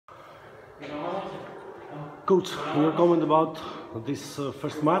Coach, your comment about this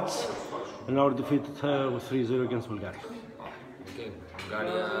first match and our defeat with 3-0 against Bulgaria. Okay,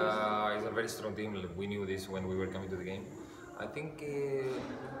 Bulgaria is a very strong team. We knew this when we were coming to the game. I think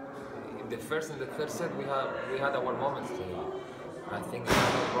in the first and the third set we had our moments. I think if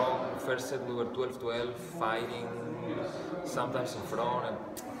I'm not wrong, first set we were 12-12, fighting, sometimes in front. And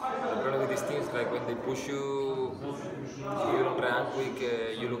the problem with these teams, like when they push you, if you don't react quick,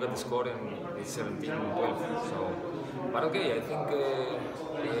 you look at the score and it's 17-12. So, but okay, I think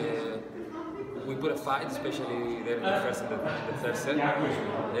we put a fight, especially there in the first and the third set.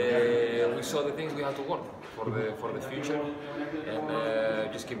 We saw the things we had to work for the future,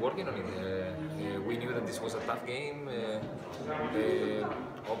 and just keep working on it. We knew that this was a tough game, the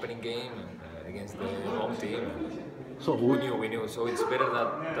opening game against the home team. So we knew. So it's better that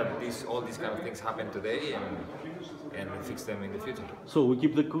all these kind of things happen today and fix them in the future. So we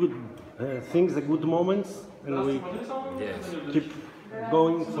keep the good things, the good moments, and we keep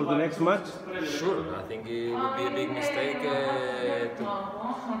going for the next match? Sure, I think it would be a big mistake to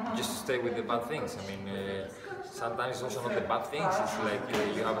just stay with the bad things. I mean, sometimes it's also not the bad things, it's like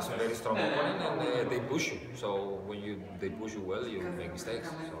you have a very strong opponent and they push you. So when they push you well, you make mistakes.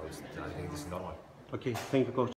 So I think this is normal. Okay, thank you, Coach.